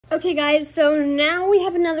Okay, guys, so now we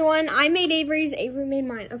have another one. I made Avery's. Avery made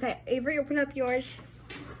mine. Okay, Avery, open up yours.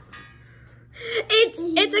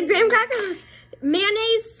 It's a graham cracker with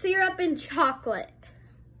mayonnaise, syrup, and chocolate.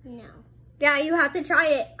 No. Yeah, you have to try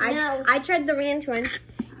it. No. I tried the ranch one.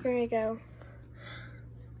 Here we go.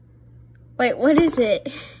 Wait, what is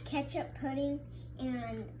it? Ketchup pudding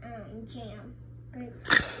and jam.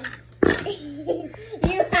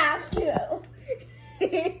 You have to.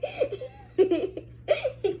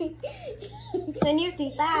 Then you have to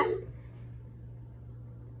eat that.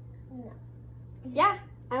 No. Yeah,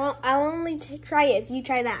 I'll only try it if you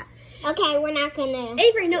try that. Okay, we're not gonna.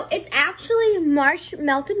 Avery, no, it's actually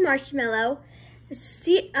melted marshmallow,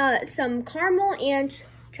 some caramel, and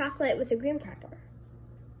chocolate with a graham cracker.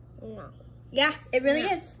 No. Yeah, it really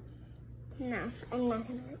is. No, I'm not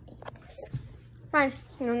gonna eat this. Fine,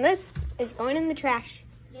 and this is going in the trash.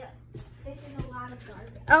 Yep. This is a lot of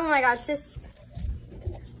garbage. Oh my gosh, this.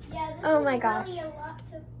 Yeah, this Oh is my gosh. really a lot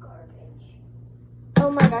of garbage.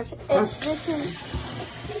 Oh my gosh, this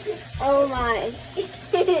is. Oh my.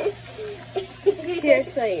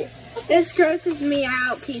 Seriously, this grosses me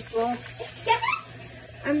out, people.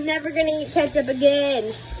 I'm never gonna eat ketchup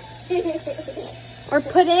again. Or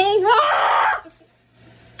pudding. Ah!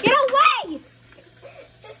 Get away!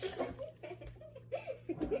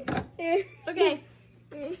 Okay,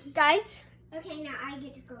 guys. Okay, now I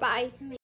get to go. Bye.